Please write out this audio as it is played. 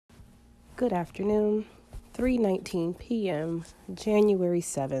Good afternoon, 3:19 p.m., January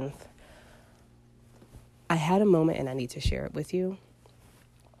 7th. I had a moment and I need to share it with you.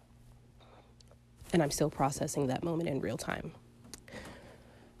 And I'm still processing that moment in real time.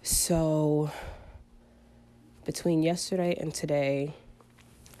 So, between yesterday and today,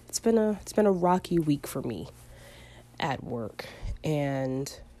 it's been a rocky week for me at work.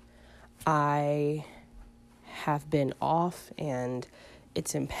 And I have been off and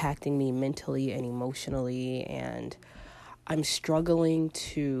it's impacting me mentally and emotionally, and I'm struggling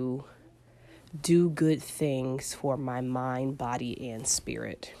to do good things for my mind, body, and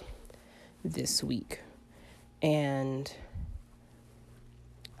spirit this week. And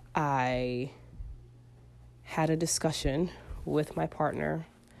I had a discussion with my partner,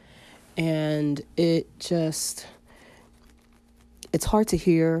 and it's hard to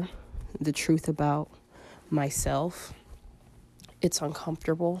hear the truth about myself. It's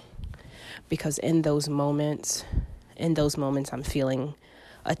uncomfortable because in those moments I'm feeling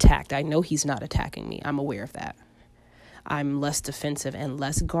attacked. I know he's not attacking me. I'm aware of that. I'm less defensive and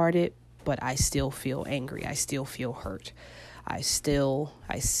less guarded, but I still feel angry. I still feel hurt. I still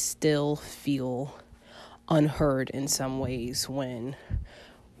feel unheard in some ways when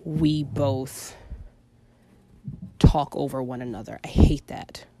we both talk over one another. I hate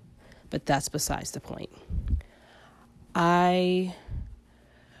that, but that's besides the point. I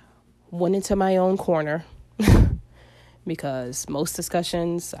went into my own corner because most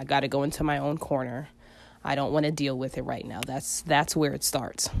discussions, I got to go into my own corner. I don't want to deal with it right now. That's where it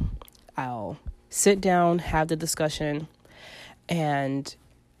starts. I'll sit down, have the discussion, and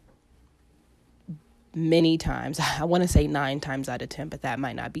many times, I want to say 9 times out of 10, but that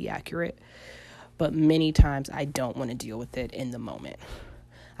might not be accurate. But many times I don't want to deal with it in the moment.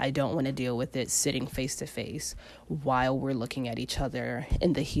 I don't want to deal with it sitting face to face while we're looking at each other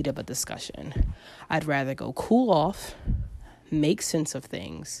in the heat of a discussion. I'd rather go cool off, make sense of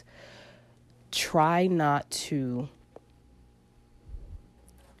things, try not to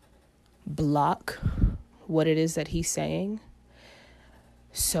block what it is that he's saying.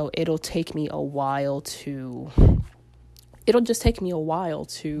 So it'll just take me a while to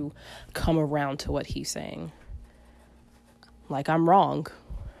come around to what he's saying. Like, I'm wrong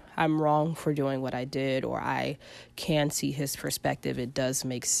for doing what I did, or I can see his perspective. It does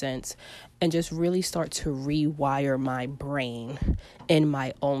make sense. And just really start to rewire my brain in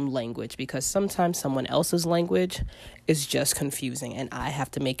my own language, because sometimes someone else's language is just confusing and I have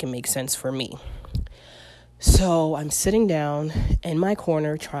to make it make sense for me. So I'm sitting down in my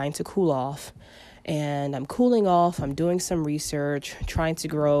corner trying to cool off, and I'm cooling off. I'm doing some research, trying to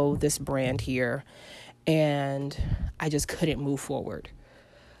grow this brand here, and I just couldn't move forward.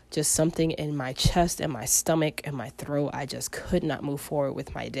 Just something in my chest and my stomach and my throat. I just could not move forward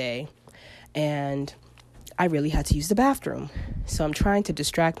with my day. And I really had to use the bathroom. So I'm trying to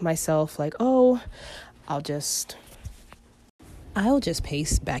distract myself, like, I'll just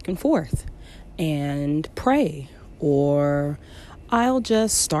pace back and forth and pray, or I'll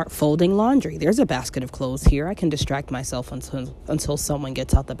just start folding laundry. There's a basket of clothes here. I can distract myself until someone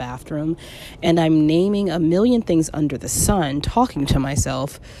gets out the bathroom. And I'm naming a million things under the sun, talking to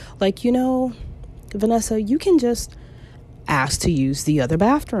myself like, Vanessa, you can just ask to use the other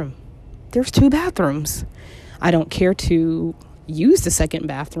bathroom. There's 2 bathrooms. I don't care to use the second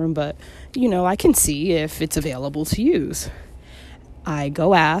bathroom, but, I can see if it's available to use. I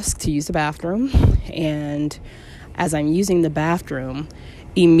go ask to use the bathroom, and as I'm using the bathroom,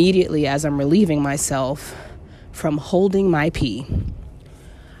 immediately as I'm relieving myself from holding my pee,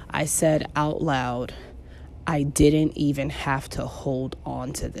 I said out loud, I didn't even have to hold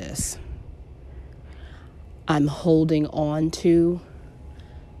on to this. I'm holding on to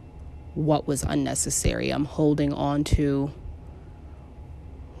what was unnecessary. I'm holding on to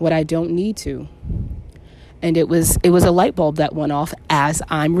what I don't need to. And it was a light bulb that went off as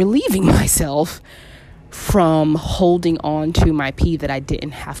I'm relieving myself from holding on to my pee that I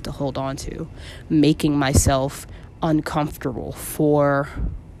didn't have to hold on to, making myself uncomfortable for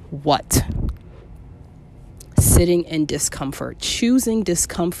what? Sitting in discomfort, choosing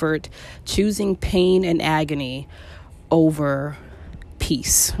pain and agony over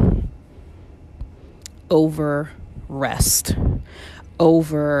peace, over rest,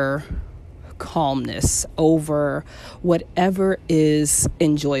 over calmness, over whatever is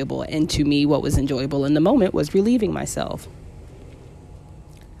enjoyable. And to me, what was enjoyable in the moment was relieving myself.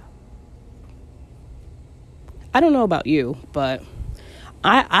 I don't know about you, but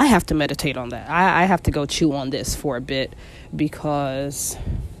I have to meditate on that. I have to go chew on this for a bit, because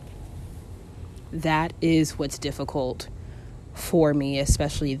that is what's difficult for me,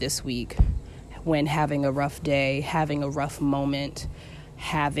 especially this week, when having a rough day, having a rough moment,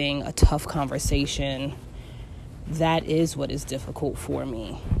 having a tough conversation. That is what is difficult for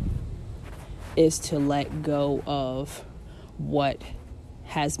me, is to let go of what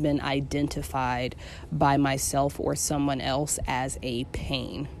has been identified by myself or someone else as a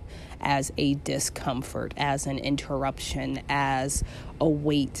pain, as a discomfort, as an interruption, as a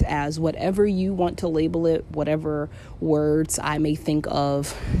weight, as whatever you want to label it, whatever words I may think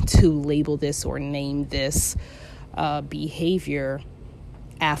of to label this or name this behavior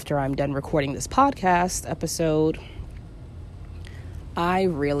after I'm done recording this podcast episode. I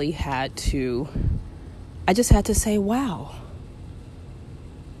just had to say, wow,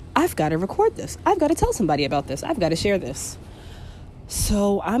 I've got to record this. I've got to tell somebody about this. I've got to share this.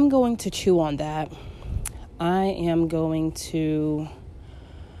 So I'm going to chew on that. I am going to,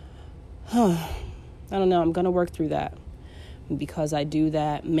 I don't know, I'm going to work through that, because I do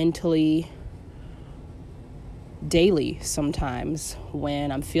that mentally daily sometimes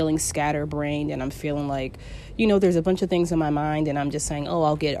when I'm feeling scatterbrained and I'm feeling like, there's a bunch of things in my mind and I'm just saying,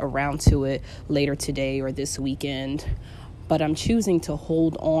 I'll get around to it later today or this weekend. But I'm choosing to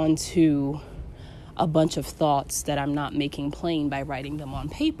hold on to a bunch of thoughts that I'm not making plain by writing them on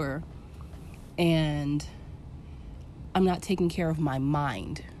paper. And I'm not taking care of my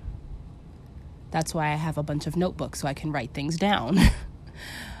mind. That's why I have a bunch of notebooks, so I can write things down.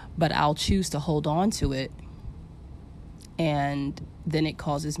 But I'll choose to hold on to it. And then it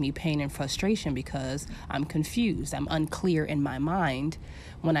causes me pain and frustration because I'm confused. I'm unclear in my mind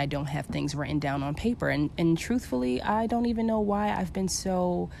when I don't have things written down on paper. And truthfully, I don't even know why I've been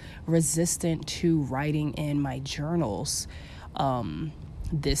so resistant to writing in my journals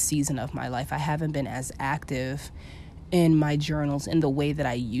this season of my life. I haven't been as active in my journals in the way that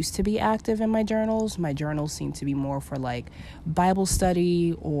I used to be active in my journals. My journals seem to be more for like Bible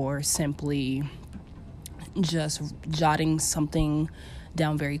study or simply just jotting something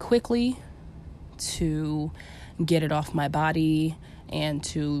down very quickly to get it off my body and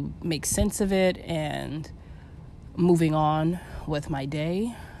to make sense of it and moving on with my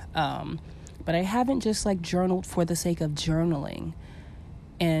day. But I haven't just like journaled for the sake of journaling.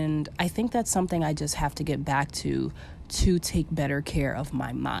 And I think that's something I just have to get back to take better care of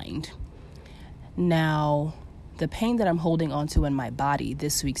my mind. Now, the pain that I'm holding onto in my body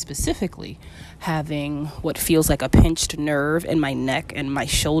this week specifically, having what feels like a pinched nerve in my neck and my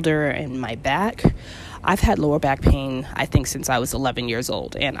shoulder and my back. I've had lower back pain, I think, since I was 11 years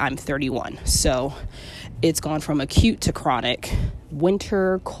old, and I'm 31. So it's gone from acute to chronic.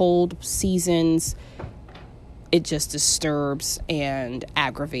 Winter, cold seasons, it just disturbs and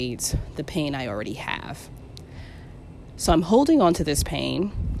aggravates the pain I already have. So I'm holding on to this pain,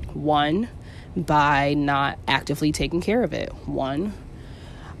 one, by not actively taking care of it. One,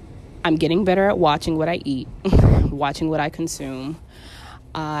 I'm getting better at watching what I eat, watching what I consume.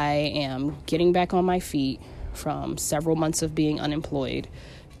 I am getting back on my feet from several months of being unemployed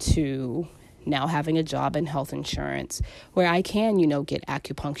to now having a job and health insurance where I can, get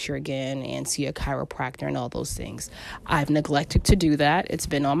acupuncture again and see a chiropractor and all those things. I've neglected to do that. It's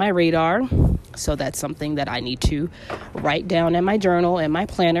been on my radar. So that's something that I need to write down in my journal and my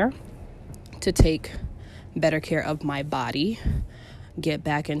planner to take better care of my body, get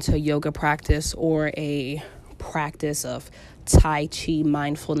back into yoga practice or a practice of Tai Chi,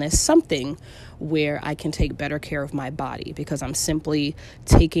 mindfulness, something where I can take better care of my body, because I'm simply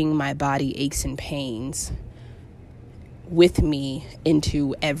taking my body aches and pains with me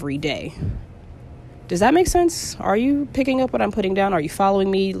into every day. Does that make sense? Are you picking up what I'm putting down? Are you following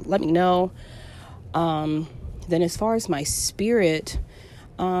me? Let me know. Then as far as my spirit,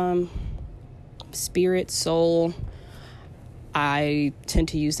 soul, I tend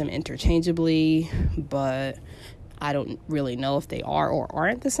to use them interchangeably, but I don't really know if they are or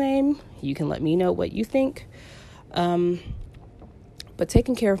aren't the same. You can let me know what you think. But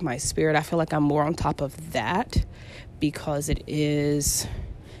taking care of my spirit, I feel like I'm more on top of that because it is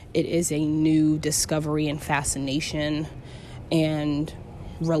a new discovery and fascination and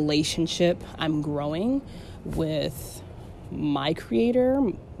relationship I'm growing with my creator,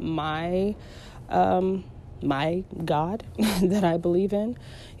 my God that I believe in.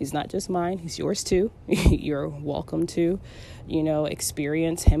 He's not just mine, he's yours too. You're welcome to,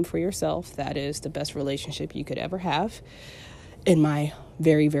 experience him for yourself. That is the best relationship you could ever have, in my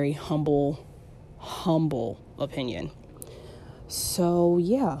very, very humble opinion. So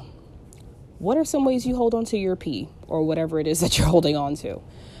yeah, what are some ways you hold on to your pee or whatever it is that you're holding on to?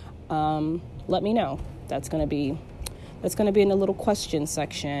 Let me know. That's going to be in the little question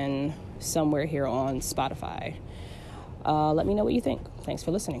section somewhere here on Spotify. Let me know what you think. Thanks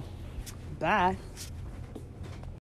for listening. Bye.